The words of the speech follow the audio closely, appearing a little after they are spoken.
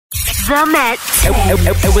The Met.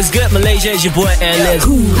 It was good, Malaysia. It's your boy, Alice.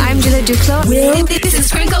 I'm Julia Duclos. This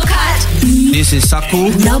is Sprinkle Cut. This is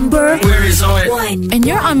Saku. Number Where is it? 1. And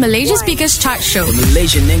you're on Malaysia's biggest chart show. The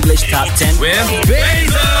Malaysian English Top 10 with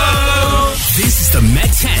Basil. This is the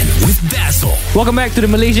MET10 with Basil. Welcome back to the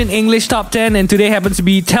Malaysian English Top 10, and today happens to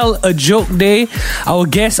be Tell a Joke Day. Our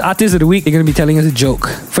guest artist of the week, they're going to be telling us a joke.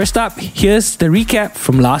 First up, here's the recap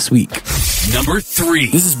from last week. Number 3.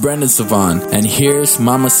 This is Brendan Savan, and here's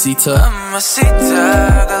Mamacita.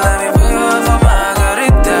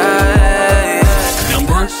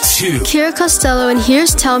 Number 2. Kira Costello, and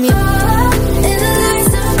here's Tell Me. Number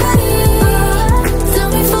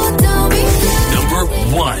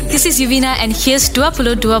 1. This is Yuvina, and here's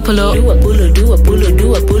 20. Aku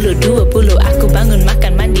bangun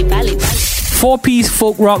makan mandi balik. 4-piece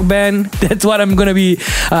folk rock band. That's what I'm going to be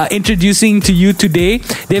introducing to you today.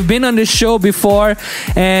 They've been on the show before,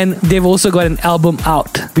 and they've also got an album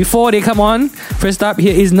out. Before they come on, first up,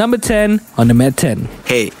 here is number 10 on the MET10.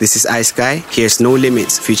 Hey, this is Ice Guy. Here's No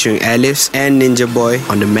Limits featuring Alice and Ninja Boy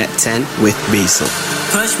on the MET10 with Basil.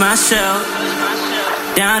 Push myself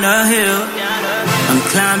down a hill. I'm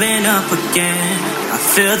climbing up again. I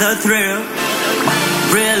feel the thrill.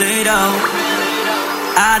 Really though,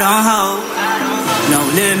 I don't hold no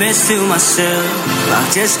limits to myself.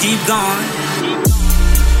 I'll just keep going.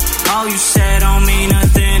 All you said don't mean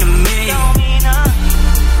nothing to me.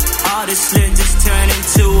 All this lit just turned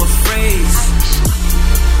into a phrase.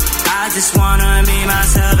 I just wanna be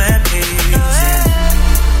myself at peace.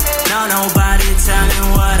 No, nobody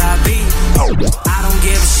telling what I be. I don't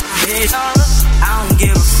give a shit. I don't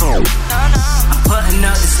give a fuck. I'm putting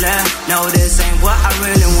up this left. No, this ain't what I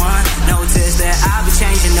really want. Notice that I be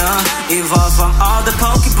changing up. Evolve from all the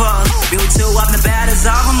Pokeballs. Build two up the baddest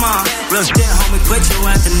of them all. Real shit, homie, quit you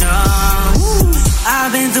at the numb. I've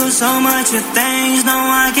been through so much of things. No,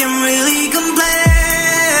 I can really complain.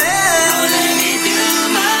 Oh, let me do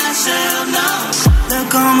myself, no. Look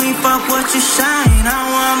on me, fuck what you saying. Now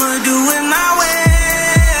I'ma do it my way.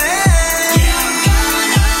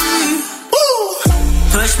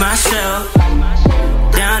 Push myself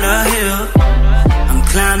down a hill. I'm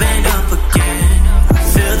climbing up again. I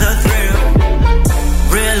feel the thrill.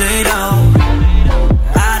 Really though,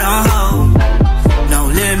 I don't hold no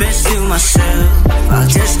limits to myself. I'll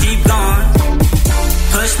just keep going.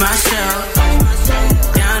 Push myself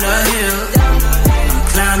down a hill. I'm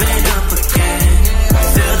climbing up again. I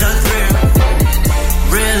feel the thrill.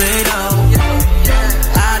 Really though,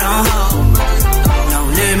 I don't hold no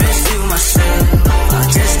limits to myself.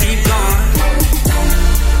 Just keep going.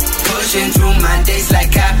 Pushing through my days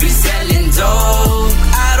like I be selling dope.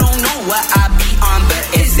 I don't know what I be on, but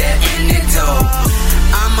is there any dope?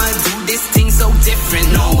 I'ma do this thing so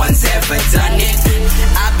different, no one's ever done it.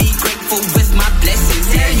 I be grateful with my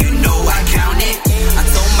blessings, yeah, you know I count it. I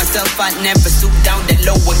told myself I'd never stoop down that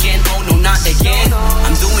low again, oh no, not again.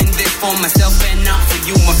 I'm doing this for myself and not for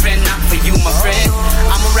you, my friend, not for you, my friend.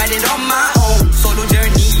 I'ma ride it on my own, solo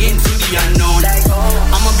journey into the unknown.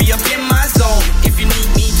 I'ma be up in my zone. If you need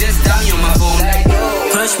me, just dial me on my phone.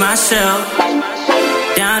 Push myself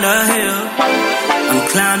down the hill. I'm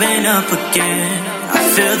climbing up again. I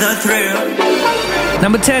feel the thrill.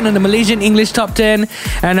 Number 10 on the Malaysian English Top 10,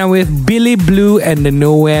 and I'm with Billie Blue and the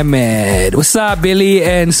Nowhere Mad. What's up, Billie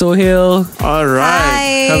and Sohail? All right.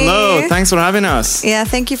 Hi. Hello. Thanks for having us. Yeah,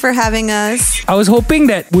 thank you for having us. I was hoping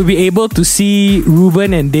that we'll be able to see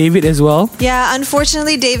Ruben and David as well. Yeah,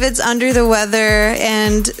 unfortunately, David's under the weather,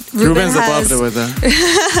 and Ruben's above the weather.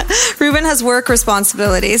 Ruben has work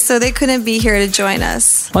responsibilities, so they couldn't be here to join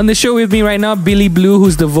us. On the show with me right now, Billie Blue,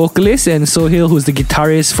 who's the vocalist, and Sohail, who's the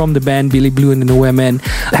guitarist from the band Billie Blue and the Nowhere Man.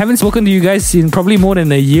 I haven't spoken to you guys in probably more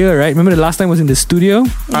than a year, right? Remember the last time I was in the studio?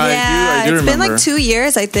 I do It's been remember. like 2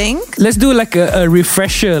 years, I think. Let's do like a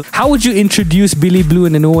refresher. How would you introduce Billie Blue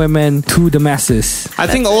and the Nowhere Man to the masses? I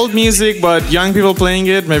think old music, but young people playing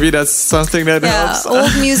it, maybe that's something that Yeah, helps.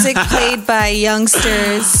 old music played by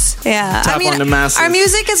youngsters. Yeah, Tap on the masses. Our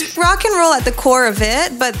music is rock and roll at the core of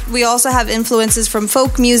it, but we also have influences from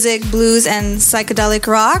folk music, blues, and psychedelic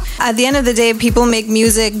rock. At the end of the day, people make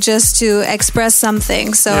music just to express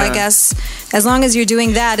something. So I guess as long as you're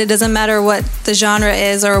doing that, it doesn't matter what the genre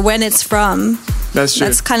is or when it's from. That's true.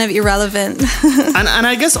 That's kind of irrelevant. And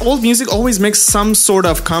I guess old music always makes some sort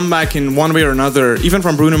of comeback in one way or another, even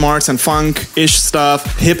from Bruno Mars and funk-ish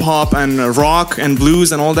stuff, hip-hop and rock and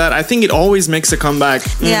blues and all that. I think it always makes a comeback.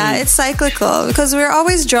 Yeah, it's cyclical because we're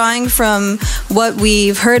always drawing from what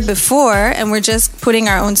we've heard before and we're just putting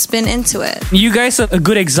our own spin into it. You guys are a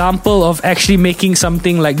good example of actually making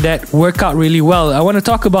something like that work out really well. I want to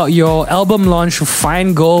talk about your album launch,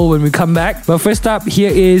 Fine Gold, when we come back. But first up,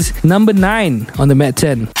 here is number 9 on the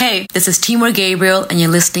MET10. Hey, this is Timur Gabriel, and you're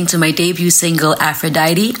listening to my debut single,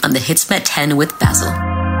 Aphrodite, on the HITZ MET10 with Basil.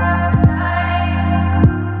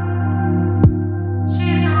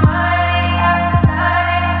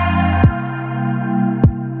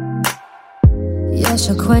 Yeah,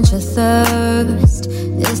 she'll quench your thirst.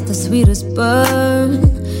 It's the sweetest burn.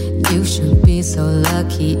 You should be so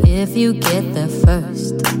lucky if you get there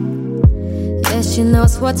first. Yeah, she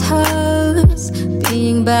knows what's hers.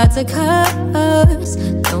 Being bad to curse.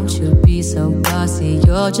 Don't you be so bossy,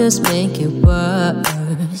 you'll just make it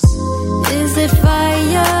worse. Is it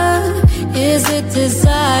fire? Is it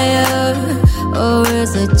desire? Or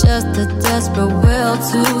is it just a desperate will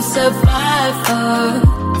to survive her?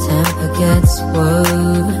 Temper gets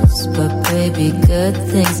worse, but baby, good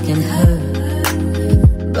things can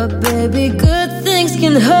hurt. But baby, good things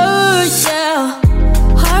can hurt, yeah.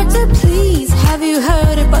 Hard to please. Have you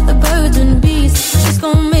heard about the birds and bees? She's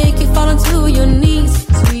gonna make you fall onto your knees.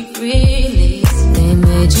 Sweet release. They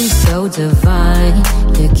made you so divine.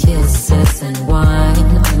 Your kisses and wine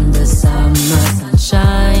under summer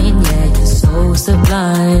sunshine. Yeah, you're so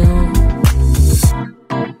sublime.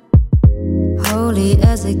 Holy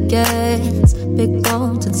as it gets. Big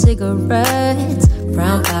bones and cigarettes.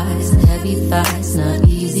 Brown eyes and heavy thighs. Not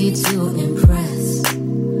easy to impress.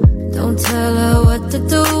 Don't tell her what to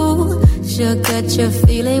do. She'll get you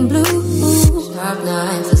feeling blue. Sharp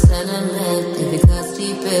knives and sentiment. If it cuts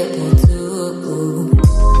deep, it can too.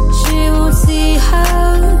 She won't see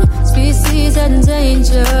her species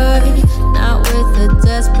endangered. Not with a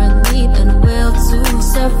desperate need and will to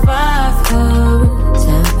survive her.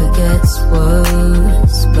 Temper gets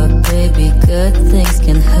worse, but baby, good things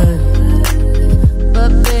can hurt.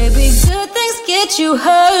 But baby, good things get you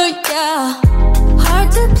hurt, yeah.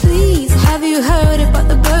 Hard to please. Have you heard about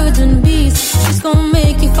the birds and bees? She's gonna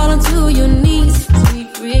make you fall onto your knees.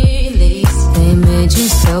 Sweet release. They made you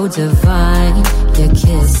so divine. Your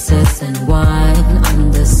kisses and wine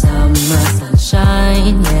under summer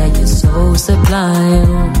sunshine. Yeah, you're so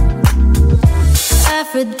sublime.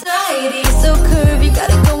 Aphrodite, so curvy,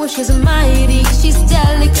 gotta go when she's mighty. She's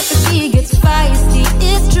delicate, but she gets feisty.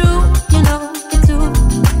 It's true, you know it too.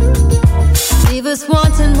 Leave us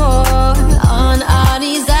wanting more. On our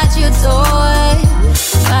knees at your door.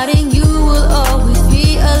 Fighting you will always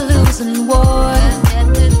be a losing war.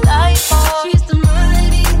 Get to die for. She's the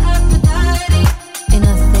mighty Aphrodite. Ain't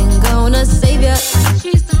nothing gonna save ya.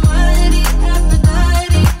 She's the mighty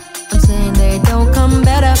Aphrodite. I'm saying they don't come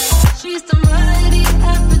better. She's the mighty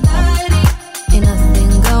Aphrodite. Ain't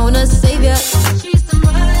nothing gonna save ya. She's the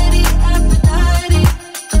mighty Aphrodite.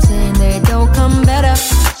 I'm saying they don't come better.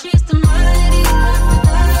 She's the mighty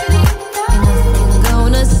Aphrodite. Ain't nothing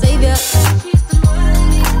gonna save ya.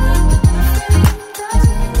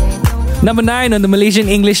 Number 9 on the Malaysian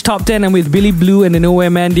English Top 10. I'm with Billie Blue and the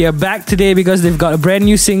Nowhere Man. They are back today because they've got a brand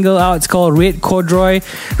new single out. It's called Red Corduroy.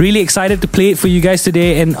 Really excited to play it for you guys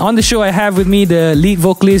today. And on the show, I have with me the lead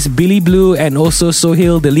vocalist, Billie Blue, and also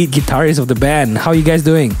Sohail, the lead guitarist of the band. How are you guys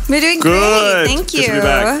doing? We're doing Good. great. Thank you. Good to be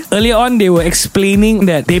back. Earlier on, they were explaining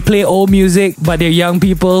that they play old music, but they're young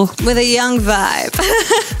people. With a young vibe.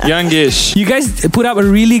 Youngish. You guys put up a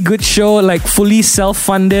really good show, like fully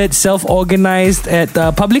self-funded, self-organized at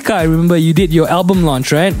Publica. I remember you did your album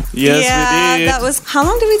launch, right? Yes, yeah, we did. that was. How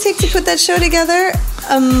long did we take to put that show together?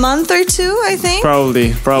 A month or two, I think.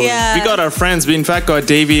 Probably. Yeah. We got our friends. We in fact got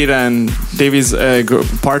David and David's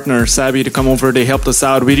partner Sabi to come over. They helped us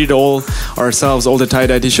out. We did all ourselves, all the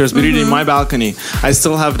tie-dye t-shirts. We did it in my balcony. I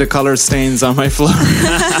still have the color stains on my floor.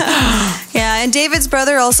 Yeah, and David's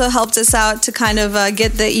brother also helped us out to kind of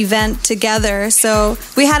get the event together. So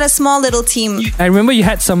we had a small little team. I remember you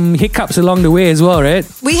had some hiccups along the way as well, right?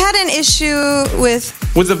 We had an issue with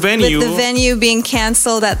the venue. With the venue being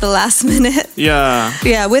cancelled at the last minute. Yeah.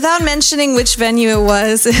 Yeah, without mentioning which venue it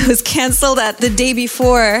was cancelled at the day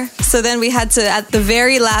before. So then we had to, at the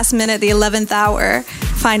very last minute, the 11th hour,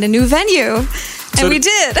 find a new venue. And we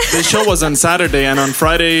did. The show was on Saturday, and on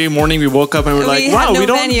Friday morning we woke up and we're like, We wow, had no we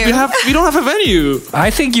don't venue. have a venue.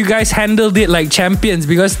 I think you guys handled it like champions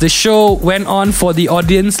because the show went on for the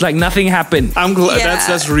audience like nothing happened. I'm glad.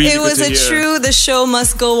 That's really It good was to a hear. true the show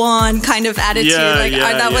must go on kind of attitude.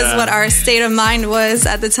 That was what our state of mind was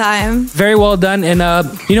at the time. Very well done. And,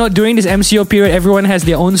 during this MCO period, everyone has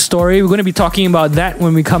their own story. We're going to be talking about that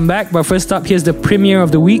when we come back. But first up, here's the premiere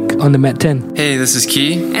of the week on the MET10. Hey, this is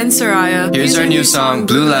Key. And Soraya. Here's our new song,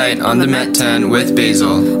 Blue Light, on the MET10 with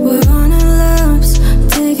Basil. We're on our laps,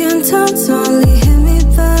 taking turns, only hit me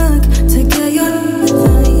back to get your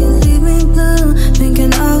then you leave me blue,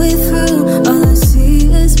 thinking all we through, all I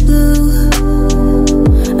see is blue.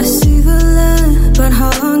 I see the light, but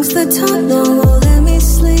how long's the time? No won't let me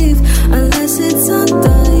sleep unless it's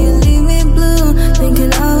undone. You leave me blue,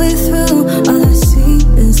 thinking all we through, all I see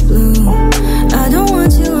is blue. I don't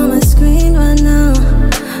want you on my screen right now.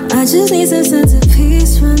 I just need some sense of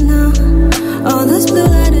peace right now. All this blue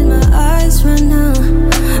light in my eyes right now.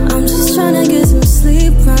 I'm just trying to get some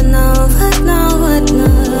sleep right now. Right now, right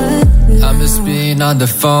now. I miss being on the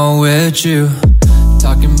phone with you,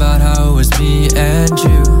 talking about how it was me and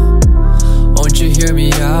you. Won't you hear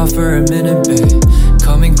me out for a minute, babe?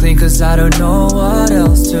 Coming clean cause I don't know what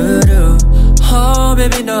else to do. Oh,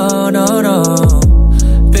 baby, no, no, no.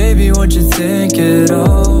 Baby, won't you think it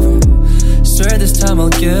over? Swear this time I'll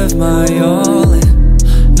give my all in.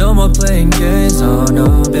 No more playing games, oh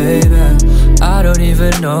no, baby. I don't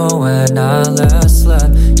even know when I last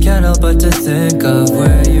slept. Can't help but to think of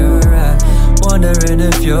where you're at. Wondering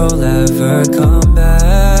if you'll ever come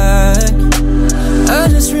back. I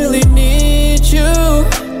just really need you,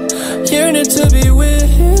 yearning to be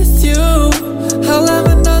with you. I'll have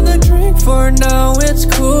another drink for now, it's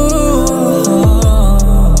cool.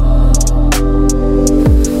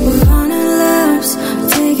 We're on our laps,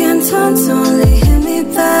 taking turns, only hit me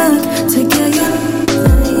back to get you.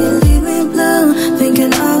 Then you leave me blue,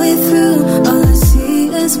 thinking all we through, all I see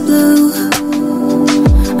is blue.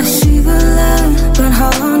 I see the light, but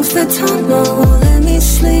how long's the time? No won't let me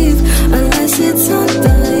sleep unless it's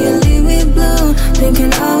undone. You leave me blue,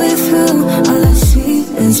 thinking all we through, all I see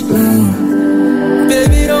is blue.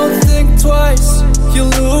 Baby, don't think twice, you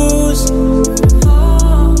lose.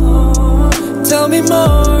 Tell me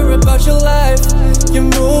more about your life, you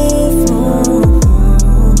move.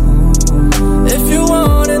 If you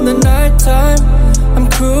want in the nighttime, I'm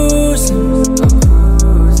cruising.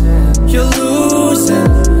 You're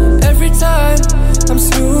losing every time I'm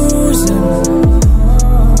snoozing.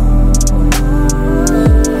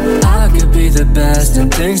 I could be the best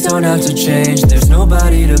and things don't have to change. There's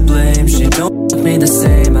nobody to blame. She don't look me the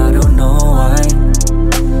same, I don't know why.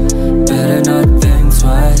 Better not think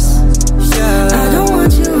twice. Yeah. I don't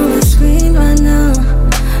want you on the screen right now.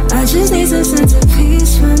 I just need some sense of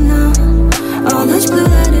peace right now. All this blue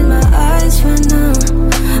light in my eyes right now.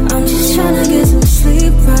 I'm just trying to get some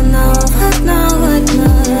sleep right now. Right now, right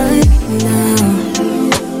now, right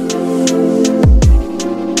now.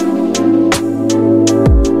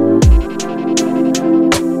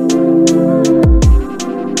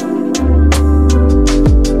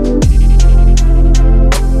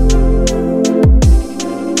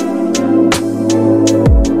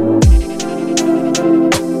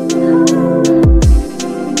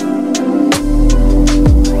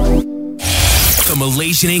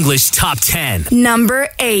 Malaysian English Top 10. Number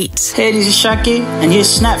 8. Hey, this is Shaki, and here's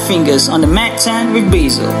Snap Fingers on the MET10 with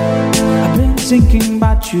Basil. I've been thinking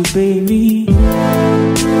about you, baby,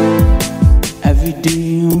 every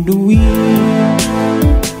day of the week.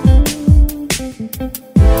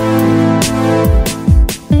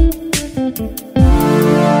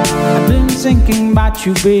 I've been thinking about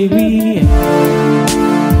you, baby,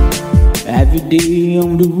 every day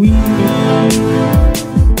of the week.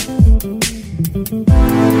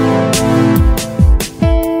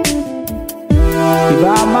 Give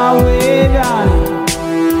out my way, darling.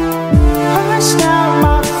 I snap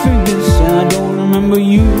my fingers and I don't remember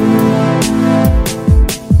you.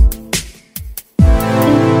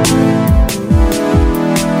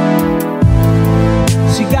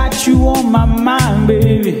 She got you on my mind,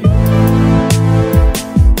 baby.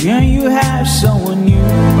 Yeah, you have someone new.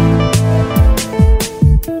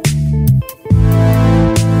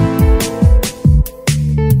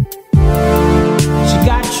 She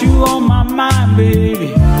got you on my mind,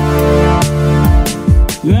 baby.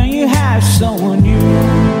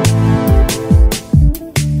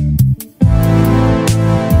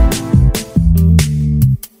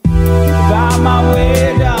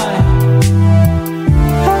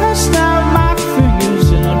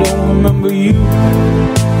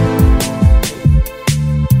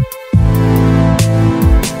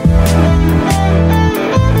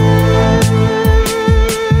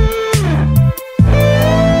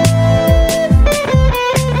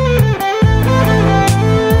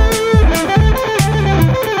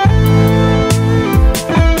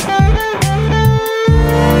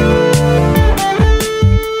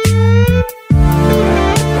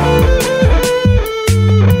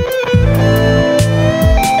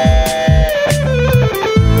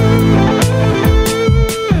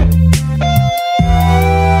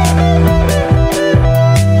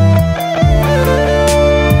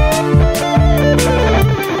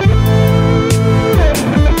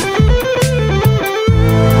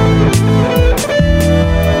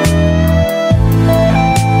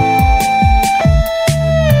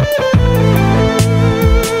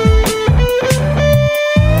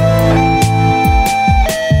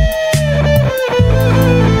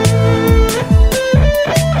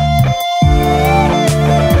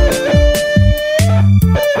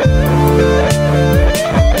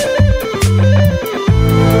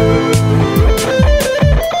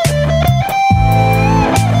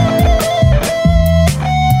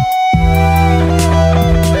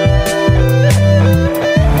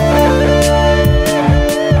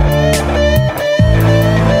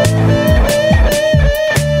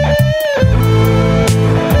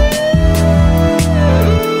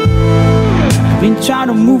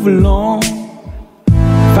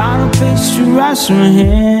 across my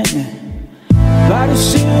head, but I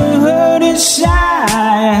still hurt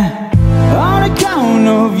inside on account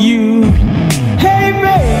of you. Hey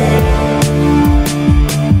babe,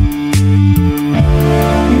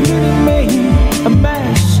 you really made a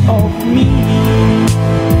mess of me.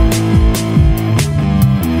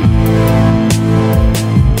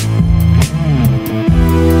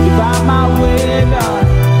 If I'm my way, darling,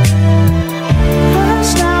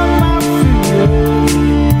 that's not my freedom.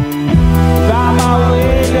 If I'm my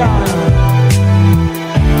way, darling,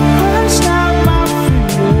 that's not my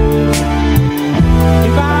freedom.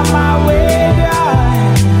 If I'm my way,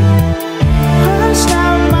 darling, that's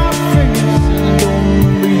not my freedom. Don't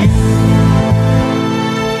remember you.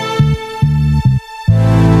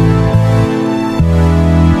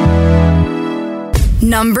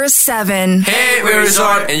 Number 7. Hey, we're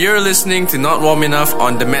Resort, and you're listening to Not Warm Enough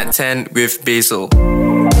on the MET10 with Basil.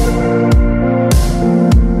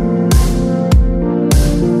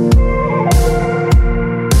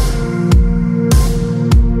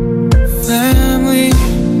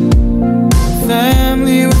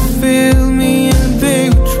 Family would fail me and they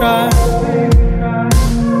would try.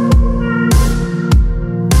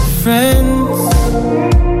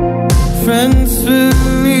 Friends will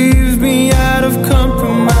leave me out of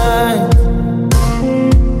compromise.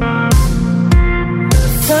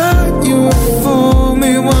 Thought you were for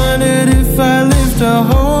me, wondered if I lived a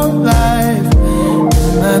whole life.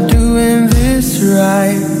 Am I doing this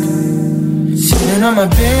right? Sitting on my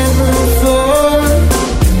bedroom floor,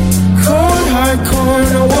 cold, hardcore,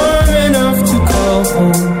 not warm enough to call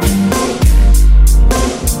home.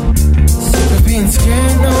 Sick of being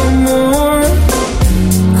scared no more.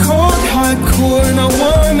 Cold, hardcore, not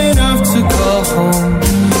warm enough to call home.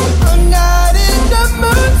 I'm not in the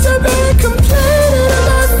mood to be complaining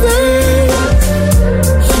about things.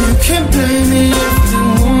 You can blame me if the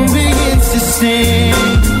wound begins to sting.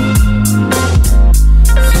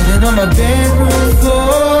 Sitting on my bedroom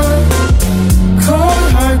floor, cold,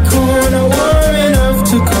 hardcore, not warm enough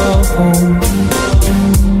to call home.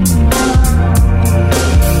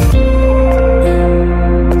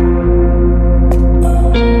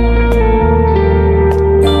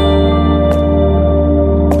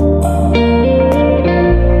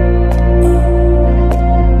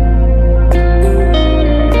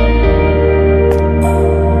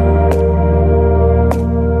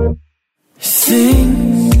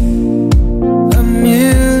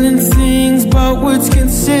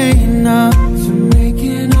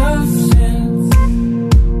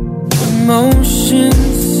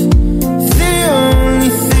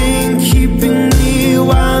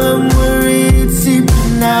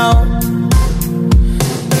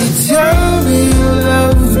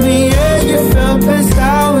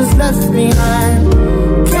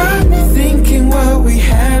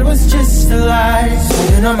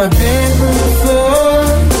 On my bedroom floor,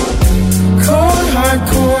 cold,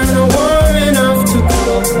 hardcore, not warm enough to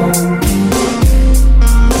call home.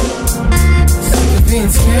 Sick of being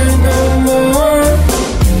scared no more.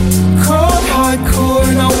 Cold, hardcore,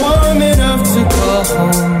 not warm enough to call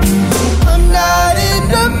home. I'm not in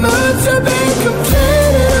the mood to be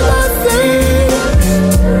complaining about things.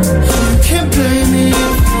 You can blame me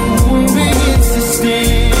if the wound begins to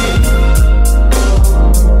sting.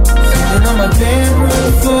 Sitting on my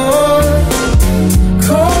bedroom floor,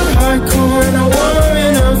 cold, hardcore, not warm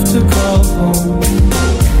enough to call home.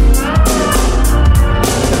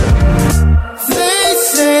 They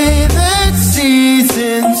say that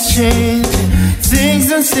seasons change, things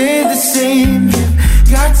don't stay the same.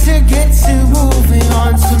 You've got to get to moving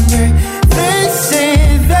on someday. They say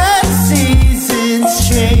that seasons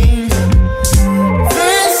change.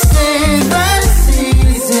 They say that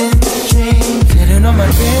seasons change. Getting on my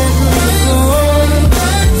bedroom floor,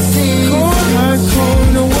 cold, hardcore,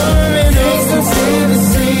 no warm and eggs don't stay the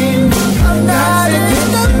same. I'm not in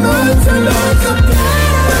the mood to look up.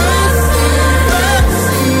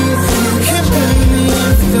 You can blame me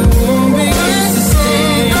if the wound begins to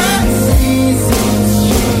sting.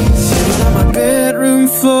 Sitting on my bedroom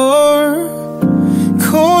floor,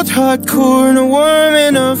 cold, hardcore, no warm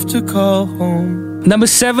enough to call home. Number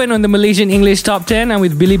 7 on the Malaysian English Top 10. I'm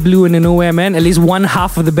with Billie Blue and the Nowhere Man. At least one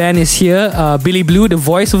half of the band is here. Billie Blue, the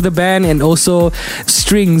voice of the band, and also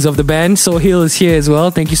strings of the band. So Hill is here as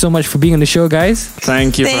well. Thank you so much for being on the show, guys.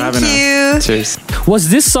 Thank you for having us. Cheers. Was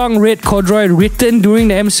this song Red Corduroy written during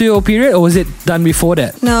the MCO period, or was it done before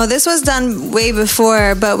that? No, this was done way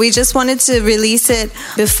before, but we just wanted to release it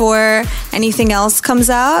before anything else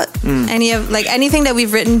comes out. Anything that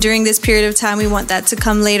we've written during this period of time, we want that to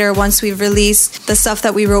come later once we've released the stuff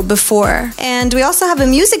that we wrote before. And we also have a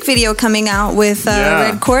music video coming out with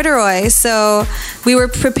Red Corduroy. So we were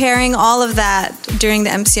preparing all of that during the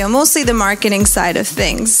MCO, mostly the marketing side of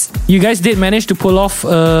things. You guys did manage to pull off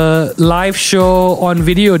a live show on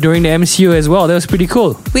video during the MCO as well. That was pretty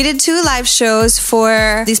cool. We did 2 live shows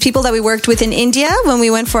for these people that we worked with in India when we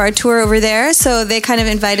went for our tour over there. So they kind of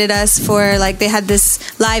invited us for, like, they had this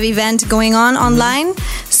live event going on online.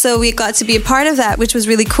 So we got to be a part of that, which was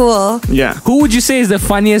really cool. Yeah. Who would you say is the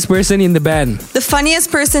funniest person in the band? The funniest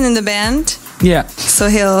person in the band? Yeah.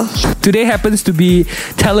 Sohail. Today happens to be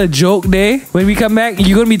Tell a Joke Day. When we come back,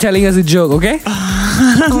 you're going to be telling us a joke, okay?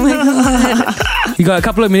 Oh my God. You got a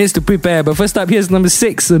couple of minutes to prepare, but first up, here's number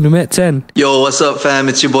 6 on the MET10. Yo, what's up, fam?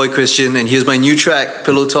 It's your boy Christian, and here's my new track,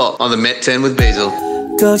 Pillow Talk, on the MET10 with Basil.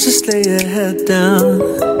 Girl, just lay your head down.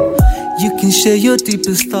 You can share your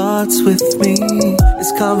deepest thoughts with me.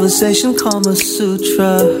 It's conversation, Kama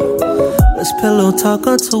Sutra. Let's pillow talk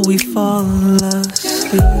until we fall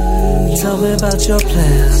asleep. Tell me about your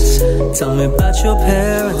plans. Tell me about your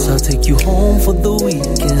parents. I'll take you home for the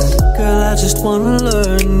weekend. Girl, I just wanna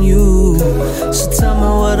learn you. So tell me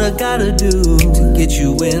what I gotta do to get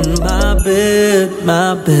you in my bed,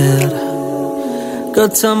 my bed. Girl,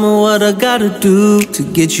 tell me what I gotta do to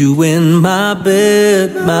get you in my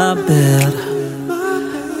bed, my bed.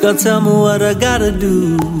 Girl, tell me what I gotta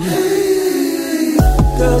do.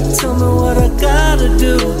 Girl, tell me what I gotta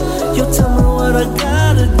do. Yo, tell me what I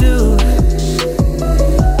gotta do.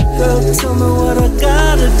 Girl, tell me what I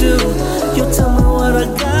gotta do. Yo, tell me what I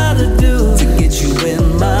gotta do to get you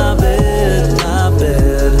in my bed, my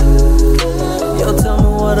bed. Yo, tell me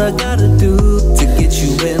what I gotta do to get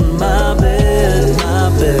you in my bed, my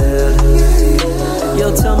bed.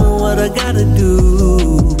 Yo, tell me what I gotta do.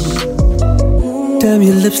 Damn,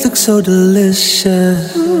 your lips look so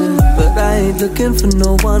delicious, but I ain't looking for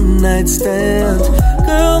no one-night stand.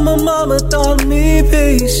 Girl, my mama taught me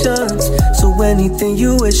patience, so anything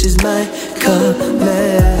you wish is my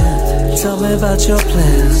command. Tell me about your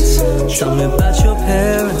plans. Tell me about your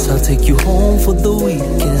parents. I'll take you home for the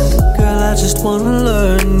weekend. Girl, I just wanna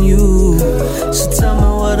learn you. So tell me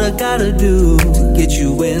what I gotta do to get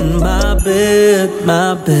you in my bed,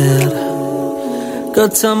 my bed. Girl,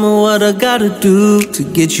 tell me what I gotta do to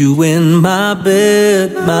get you in my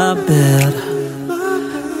bed, my bed.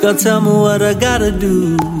 Girl, tell me what I gotta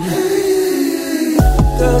do.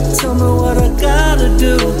 Girl, tell me what I gotta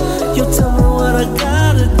do. Yo, tell me what I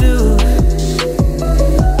gotta do.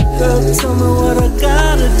 Girl, tell me what I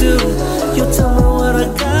gotta do. Yo, tell me what I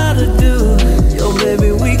gotta do. Yo,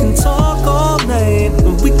 baby, we can talk all night,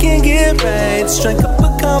 but we can't get right. Strike up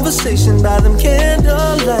a conversation by them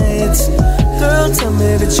candlelights. Girl, tell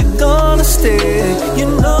me that you're gonna stay. You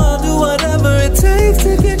know I'll do whatever it takes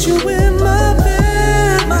to get you in my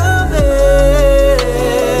bed, my bed.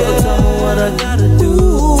 Girl, tell me what I gotta do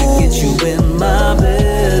to get you in my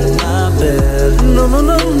bed, my bed. No, no,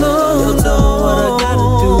 no, no. Girl, tell me what I gotta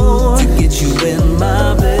do to get you in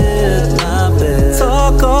my bed, my bed.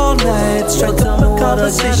 Talk all night, strike up a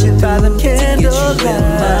conversation by the candlelight.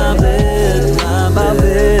 My bed, my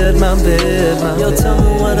bed, my bed, my bed. Yo, tell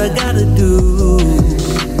me what I gotta do.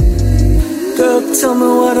 Girl, tell me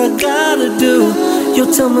what I gotta do. Yo,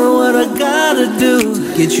 tell me what I gotta do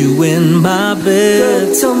to get you in my bed.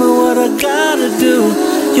 Girl, tell me what I gotta do.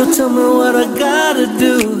 Yo, tell me what I gotta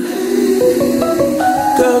do.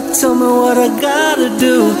 Girl, tell me what I gotta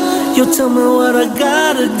do. Yo, tell me what I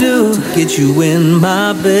gotta do to get you in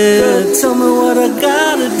my bed. Girl, tell me what I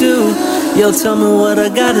gotta do. Yo, tell me what I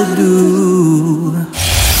gotta do.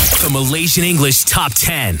 The Malaysian English Top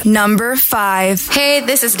 10. Number 5. Hey,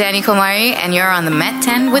 this is Danny Komari, and you're on the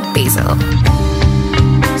MET10 with Basil.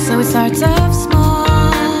 So it starts off small.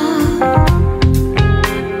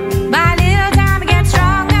 By little time it gets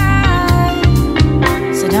stronger.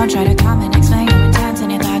 So don't try to come and explain your intent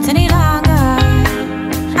and your thoughts any longer.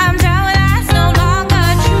 I'm done with that's no longer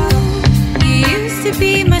true. You used to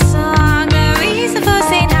be my song, the reason for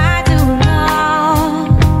saying hi too long.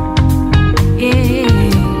 Yeah.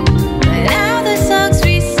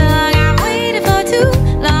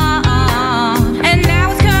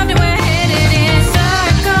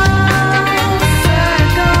 Circles,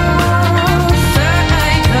 circles.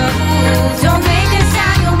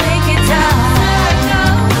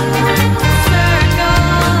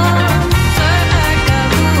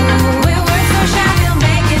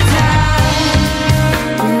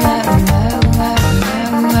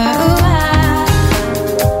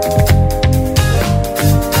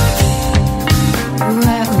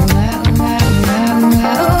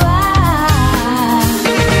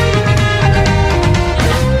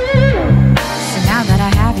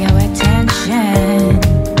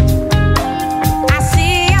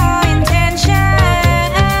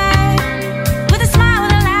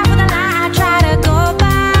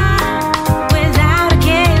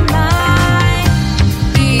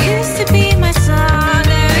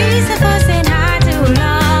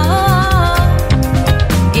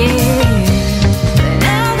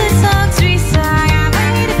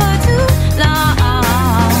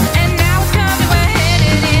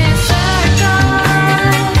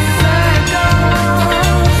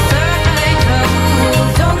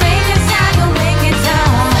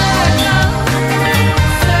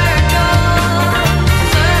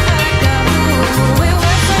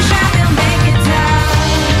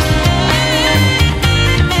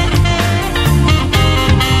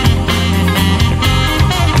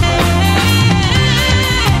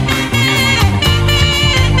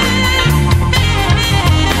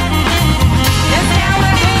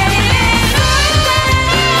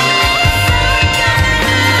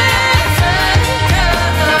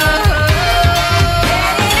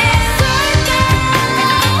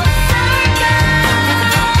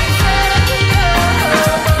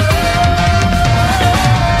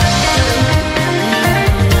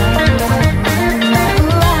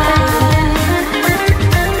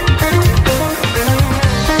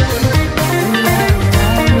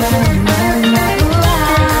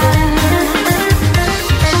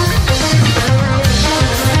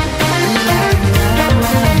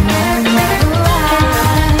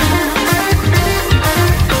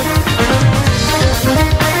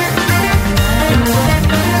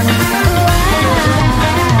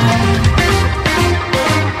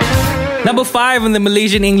 Number 5 on the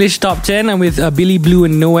Malaysian English Top 10. I'm with Billie, Blue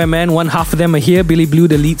and Nowhere Man. One half of them are here. Billie Blue,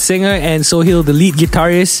 the lead singer, and Sohail, the lead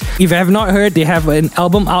guitarist. If you have not heard, they have an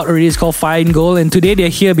album out already. It's called Fine Gold. And today they're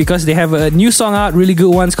here because they have a new song out, really good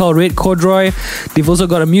one. It's called Red Corduroy. They've also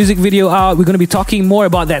got a music video out. We're going to be talking more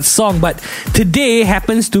about that song. But today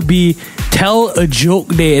happens to be Tell a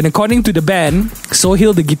Joke Day. And according to the band,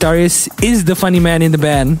 Sohail, the guitarist, is the funny man in the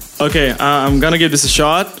band. Okay, I'm gonna give this a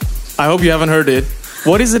shot. I hope you haven't heard it.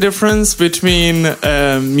 What is the difference between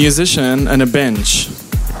a musician and a bench?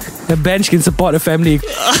 A bench can support a family.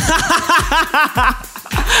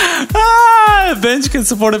 A bench can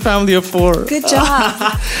support a family of 4. Good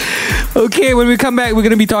job. Okay, when we come back, we're going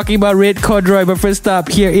to be talking about Red Corduroy. But first up,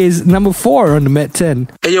 here is number 4 on the MET10.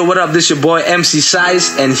 Hey yo, what up? This your boy MC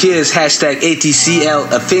Size, and here's hashtag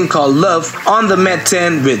ATCL, a thing called love, on the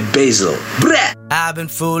MET10 with Basil. Brett! I've been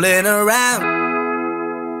fooling around.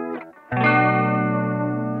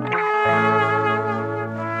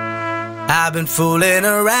 I've been fooling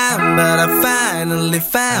around, but I finally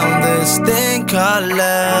found this thing called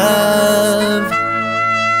love.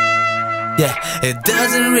 Yeah, it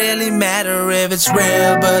doesn't really matter if it's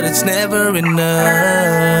real, but it's never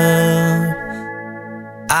enough.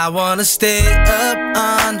 I wanna stay up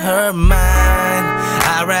on her mind.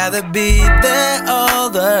 I'd rather be there all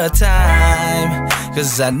the time,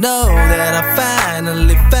 'cause I know that I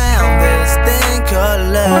finally found this thing called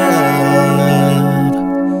love.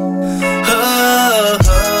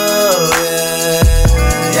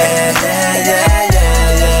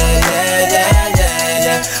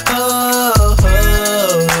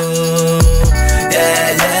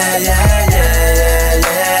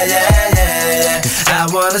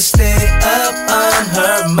 Stay up on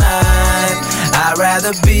her mind. I'd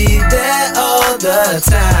rather be there all the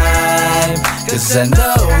time, 'cause I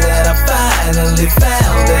know that I finally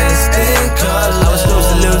found this thing called love. I was close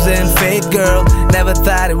to losing faith, girl. Never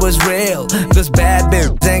thought it was real, 'cause bad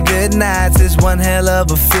bitches and good nights is one hell of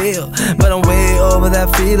a feel. But I'm way over that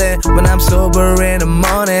feeling when I'm sober in the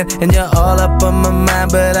morning and you're all up on my mind.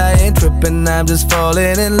 But I ain't tripping, I'm just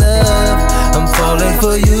falling in love. I'm falling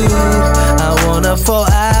for you. I wanna fall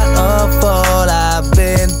out of all I've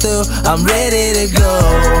been through. I'm ready to go.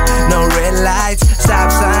 No red lights,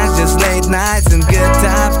 stop signs, just late nights and good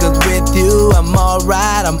times. 'Cause with you, I'm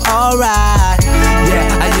alright, I'm alright.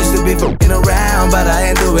 Yeah, I used to be fucking around, but I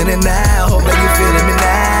ain't doing it now. Hope that you're feeling me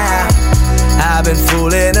now. I've been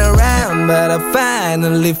fooling around, but I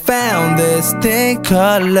finally found this thing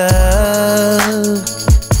called love.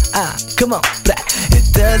 Come on. It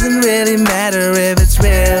doesn't really matter if it's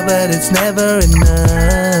real, but it's never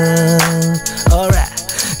enough. Alright.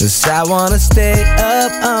 'Cause I wanna stay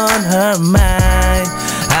up on her mind.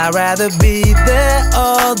 I'd rather be there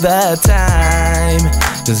all the time,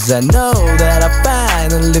 'cause I know that I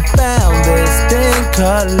finally found this thing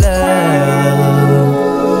called love.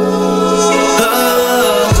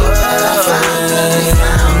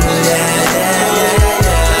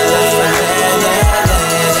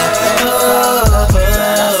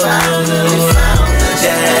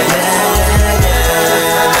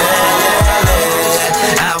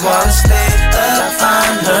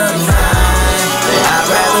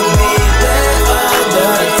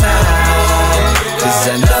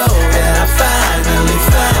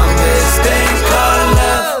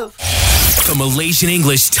 Malaysian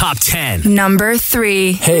English Top 10. Number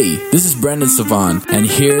 3. Hey, this is Brendan Savan, and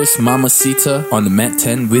here's Mamacita on the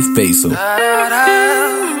MET10 with Basil.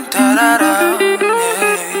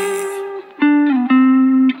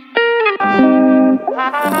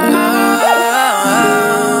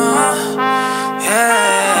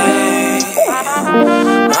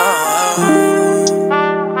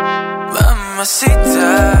 Mamacita,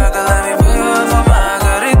 let me put you up for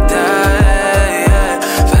margarita.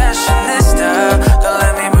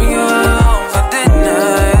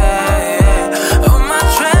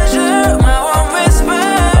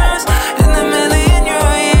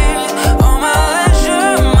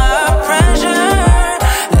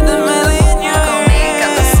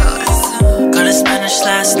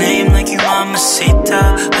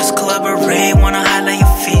 Let's collaborate, wanna highlight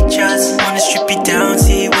your features. Wanna strip you down,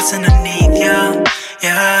 see what's underneath ya.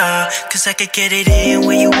 Yeah, 'cause I could get it in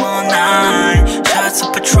when you all night. Shots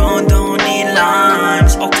of Patron, don't need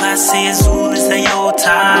limes. Oh, classy azul, is that your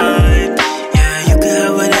type? Yeah, you could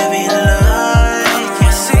have whatever you like.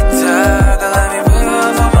 Mamacita, let me put you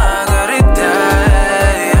up for margarita.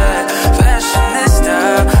 Yeah, fashionista,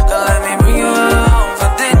 let me bring you home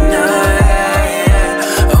for dinner.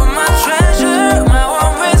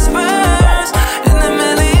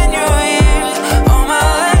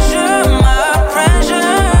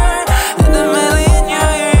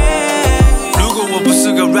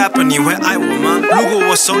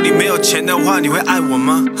 前的话你会爱我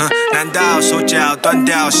吗？难道手脚断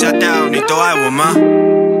掉瞎掉你都爱我吗？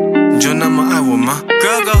你就那么爱我吗？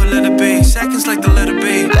 Girl go let it be, seconds like the letter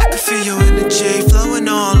B. I can feel your energy flowing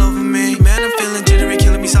all over me. Man I'm feeling jittery,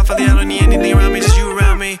 killing me softly. I don't need anything around me, just you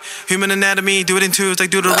around me. Human anatomy, do it in twos like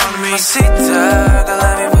Deuteronomy. Mamacita, don't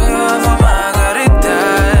let me bring you up for margarita,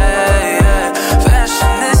 yeah.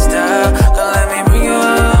 Fashionista, don't let me bring you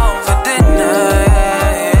home for dinner,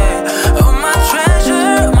 yeah. Oh my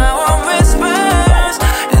treasure, my warm whispers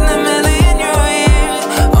in the million your ears.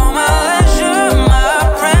 Oh my leisure, my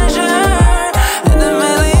pressure in the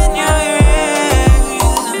million your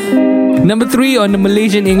ears. Number 3 on the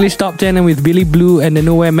Malaysian English Top 10, and with Billie Blue and the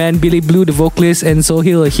Nowhere Man. Billie Blue, the vocalist, and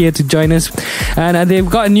Sohail are here to join us. And they've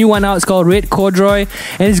got a new one out. It's called Red Corduroy.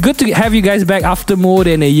 And it's good to have you guys back after more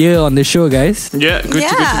than a year on the show, guys. Yeah,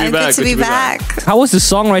 good to be back. How was the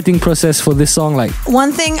songwriting process for this song like?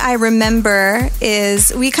 One thing I remember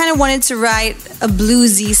is we kind of wanted to write a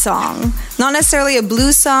bluesy song. Not necessarily a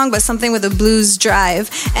blues song, but something with a blues drive.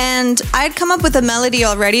 And I'd come up with a melody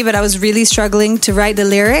already, but I was really struggling to write the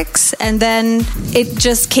lyrics. And then it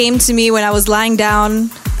just came to me when I was lying down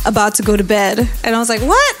about to go to bed. And I was like,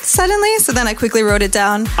 what? Suddenly? So then I quickly wrote it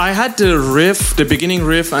down. I had the beginning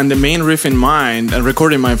riff and the main riff in mind and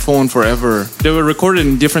recorded my phone forever. They were recorded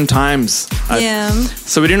in different times. Yeah.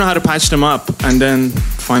 So we didn't know how to patch them up. And then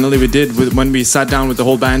finally we did when we sat down with the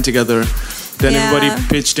whole band together. Then everybody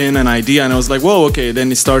pitched in an idea and I was like, whoa, okay.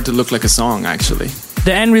 Then it started to look like a song actually.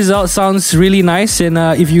 The end result sounds really nice, and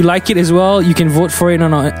if you like it as well, you can vote for it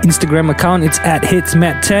on our Instagram account. It's at HITZ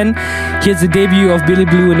MET10. Here's the debut of Billie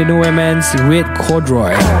Blue and the Nowhere Man's Red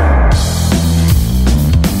Corduroy.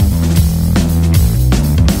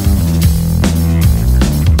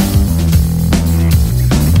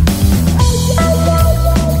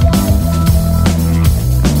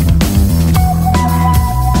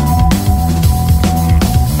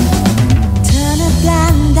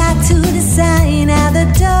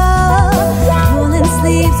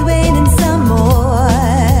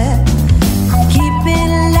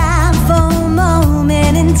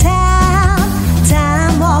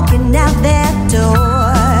 Now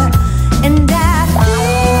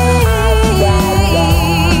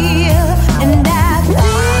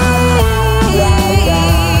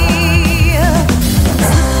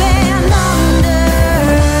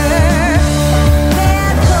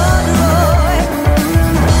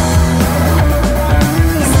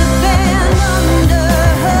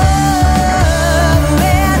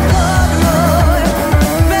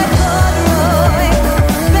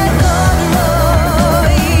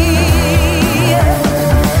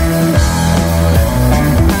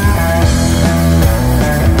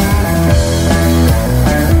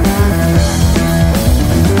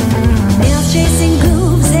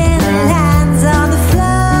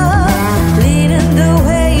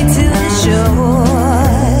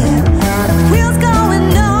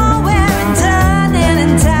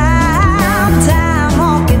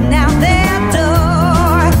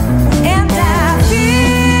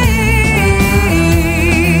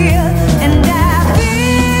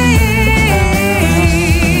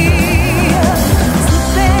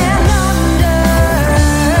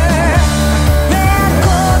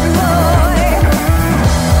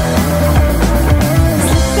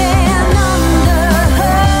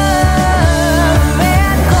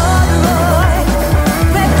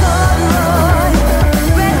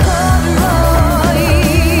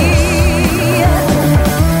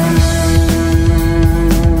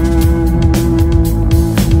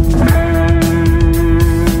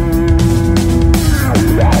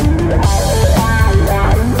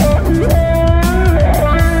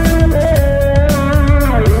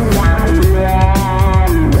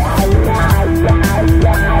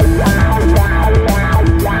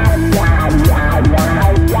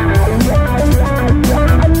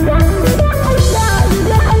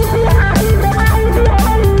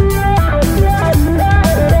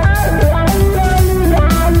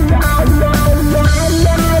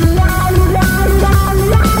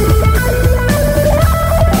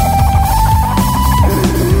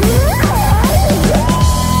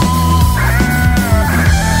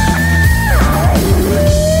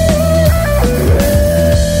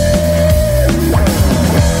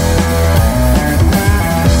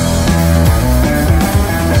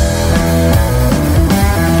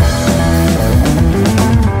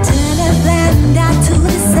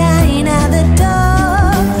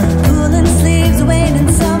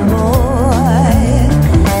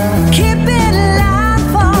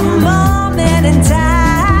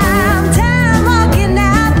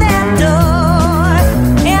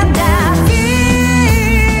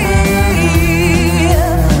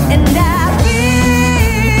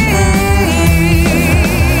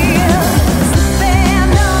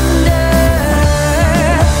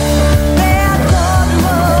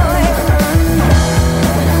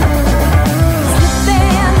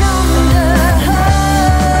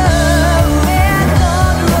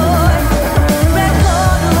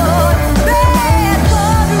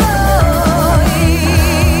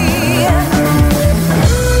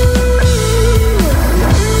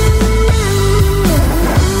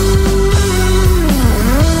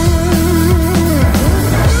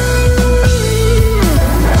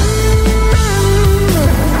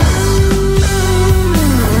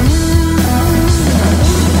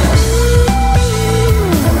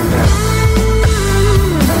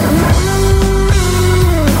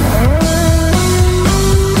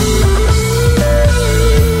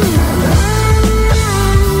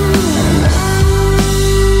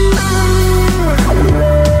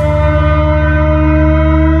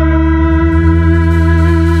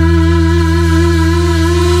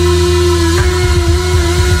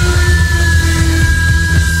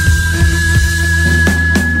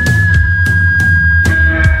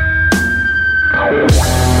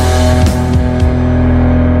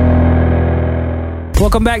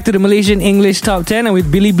Welcome back to the Malaysian English Top 10. I'm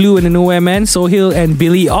with Billie Blue and the Nowhere Man. Sohail and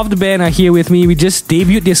Billie of the band are here with me. We just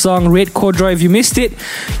debuted their song Red Corduroy. If you missed it,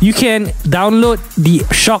 you can download the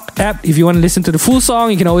Shock app. If you want to listen to the full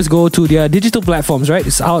song, you can always go to their digital platforms, right?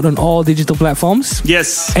 It's out on all digital platforms.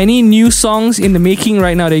 Yes. Any new songs in the making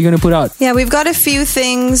right now that you're going to put out? Yeah, we've got a few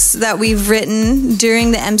things that we've written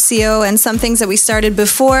during the MCO and some things that we started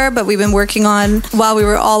before, but we've been working on while we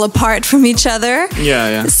were all apart from each other.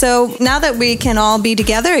 Yeah. So now that we can all be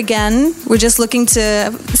together again, we're just looking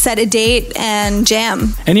to set a date and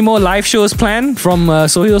jam. Any more live shows planned from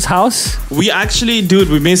Sohail's house? We actually, dude,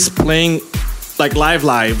 we miss playing like live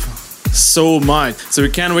so much. So we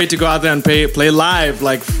can't wait to go out there and play live,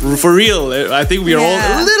 like for real. I think we are all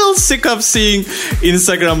a little sick of seeing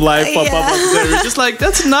Instagram live pop up there. We're just like,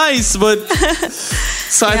 that's nice, but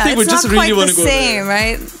so I think we just really want to go there.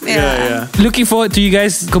 Right? Yeah. Looking forward to you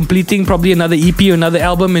guys completing probably another EP or another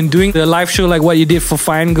album and doing the live show like what you did for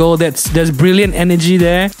Fine Girl. There's brilliant energy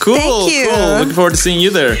there. Cool. Thank you. Cool. Looking forward to seeing you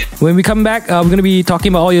there. When we come back, we're going to be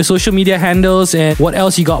talking about all your social media handles and what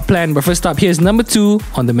else you got planned. But first up, here's number 2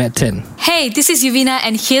 on the MET10. Hey, this is Yuvina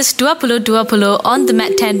and here's Dua Pulo on the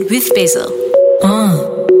MET10 with Basil.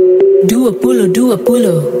 Dua Pulo.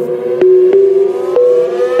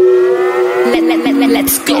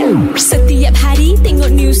 Let's go. Setiap hari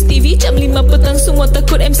tengok news TV jam 5 petang semua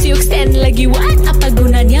takut MCO extend lagi. What? Apa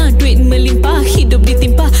gunanya duit melimpah, hidup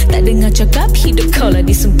ditimpa, tak dengar cakap hidup kau lah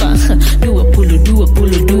disumpah. 20 1, 2,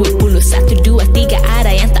 3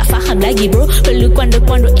 ada yang tak faham lagi bro. Perlu quando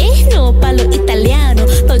no palo italiano.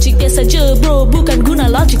 Logic biasa je bro, bukan guna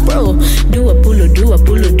logic bro. 20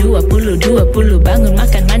 bangun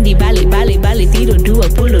makan mandi balik tidur.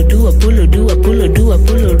 20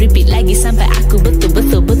 repeat lagi sampai aku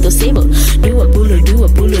betul sibuk. 20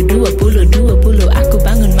 aku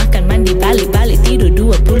bangun makan mandi balik tidur.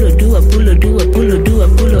 20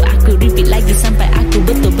 aku repeat lagi sampai aku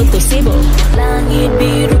betul sibuk. Langit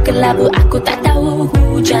biru kelabu aku tak tahu,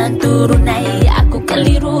 hujan turun naik aku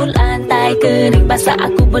keliru, lantai kering basah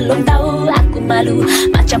aku belum tahu, aku malu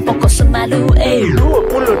macam pokok semalu.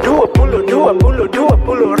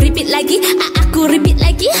 20 repeat lagi, aku repeat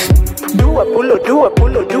lagi. 20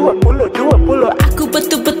 aku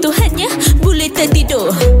betul-betul hanya boleh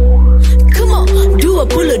tertidur. Come on,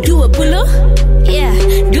 20 yeah,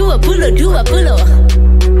 20 5,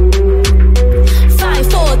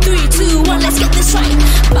 4, 3, 2, 1, let's get this right.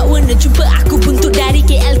 Pak Warna jumpa aku buntut dari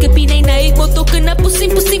KL ke Penang, naik motor kena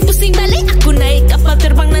pusing balik. Aku naik kapal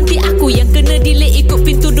terbang nanti aku yang kena delay, ikut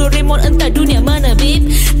pintu Doraemon entah dunia mana babe.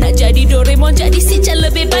 Nak jadi Doraemon jadi si Chan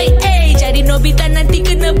lebih baik. Jadi Nobita nanti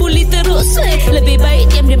kena bully terus. Lebih baik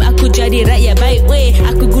diam-diam aku jadi rakyat baik weh.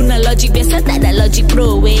 Aku guna logik biasa tak ada logik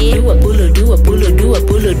pro weh. 20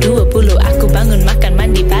 aku bangun makan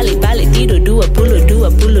mandi balik tidur. 20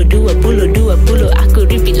 aku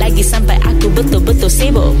repeat lagi sampai aku betul-betul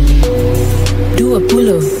sibuk.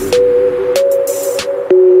 20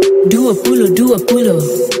 20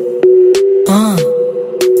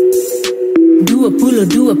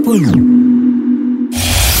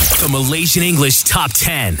 The Malaysian English Top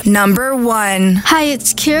 10. Number 1. Hi,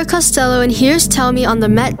 it's Kira Costello, and here's Tell Me on the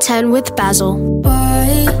MET10 with Basil.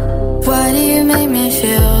 Why do you make me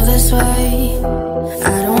feel this way?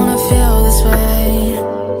 I don't wanna feel this way.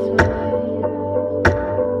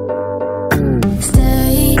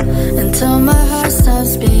 Stay until my heart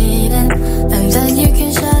stops beating, and then you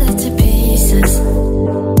can shut it to pieces.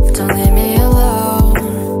 Don't leave me alone.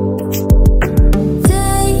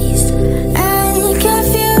 Dazed and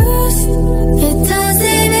confused, it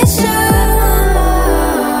doesn't show.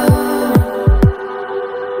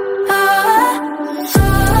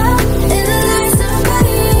 In the lights of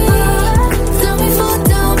don't be fooled,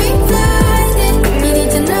 don't be blinded. You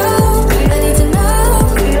need to know, I need to know.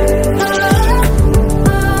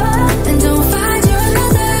 And don't find you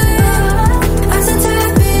another. I'm so tired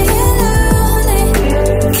of being lonely.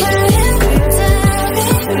 Can you tell me?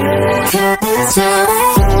 Can you tell me?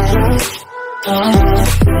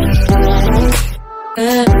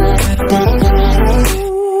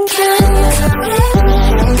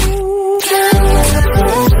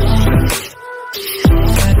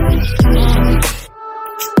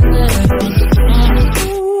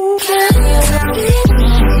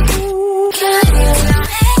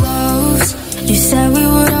 Close. You said we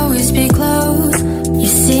would always be close. You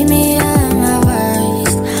see me at my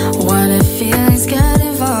worst. What if feelings get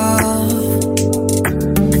involved?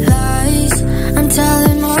 Lies, I'm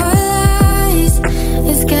telling more lies.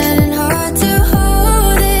 It's getting hard to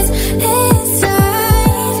hold it inside.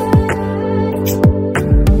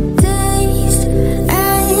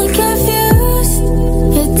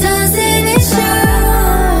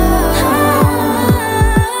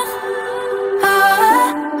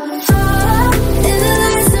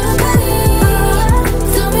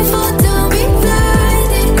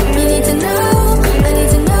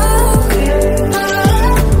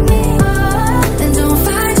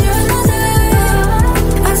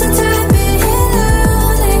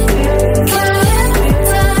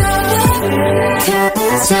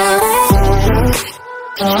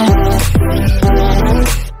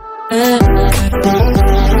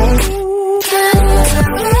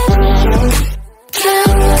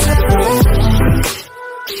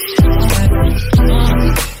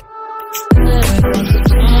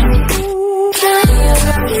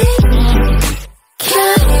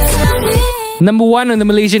 Number 1 on the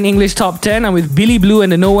Malaysian English Top 10, I'm with Billie Blue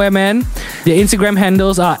and the Nowhere Man. Their Instagram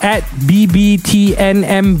handles are at BBTNMBand,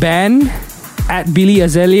 at Billie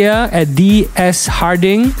Azalea, at DS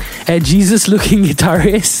Harding, at Jesus Looking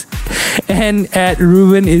Guitarist, and at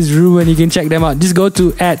Ruben is Ruben. You can check them out. Just go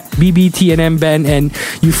to at BBTNM Band and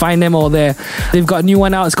you find them all there. They've got a new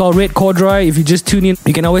one out. It's called Red Corduroy. If you just tune in,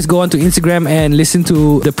 you can always go onto Instagram and listen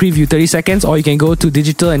to the preview 30 seconds, or you can go to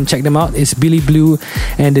digital and check them out. It's Billie Blue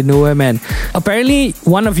and the Nowhere Man. Apparently,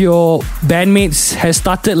 one of your bandmates has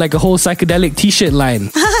started like a whole psychedelic t-shirt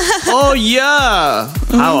line. Oh yeah,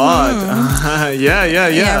 how odd.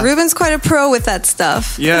 Yeah, Ruben's quite a pro with that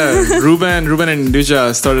stuff. Yeah, Ruben and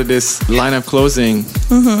Duja started this line of clothing.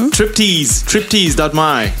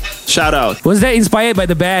 Triptease.my. Shout out. Was that inspired by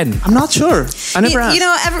the band? I'm not sure. I never asked. You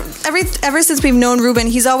know, ever since we've known Ruben,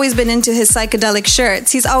 he's always been into his psychedelic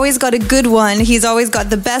shirts. He's always got a good one. He's always got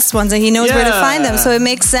the best ones, and he knows where to find them. So it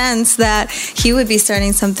makes sense that he would be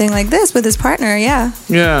starting something like this with his partner. Yeah,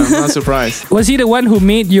 I'm not surprised. Was he the one who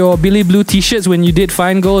made your Billie Blue t-shirts when you did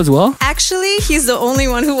Fine Gold as well? Actually, he's the only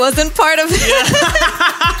one who wasn't part of it.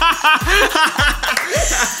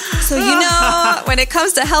 So when it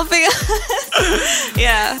comes to helping,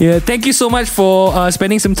 Yeah, thank you so much for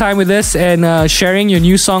spending some time with us and sharing your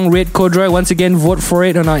new song Red Corduroy. Once again, vote for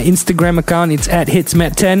it on our Instagram account. It's at HITZ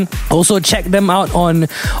MET10. Also, check them out on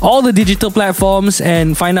all the digital platforms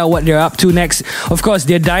and find out what they're up to next. Of course,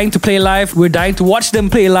 they're dying to play live. We're dying to watch them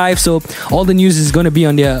play live. So all the news is going to be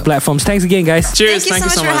on their platforms. Thanks again, guys. Cheers. Thank you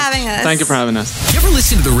so much for having us. Thank you for having us. You ever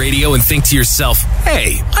listen to the radio and think to yourself,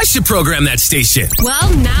 hey, I should program that station?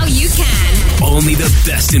 Well, now you can. Only the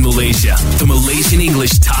best in Malaysia. The Malaysian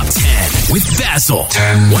English Top 10 with Basil.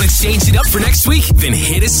 Want to change it up for next week? Then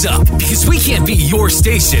hit us up, because we can't be your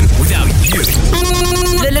station without you.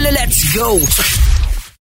 Let's go.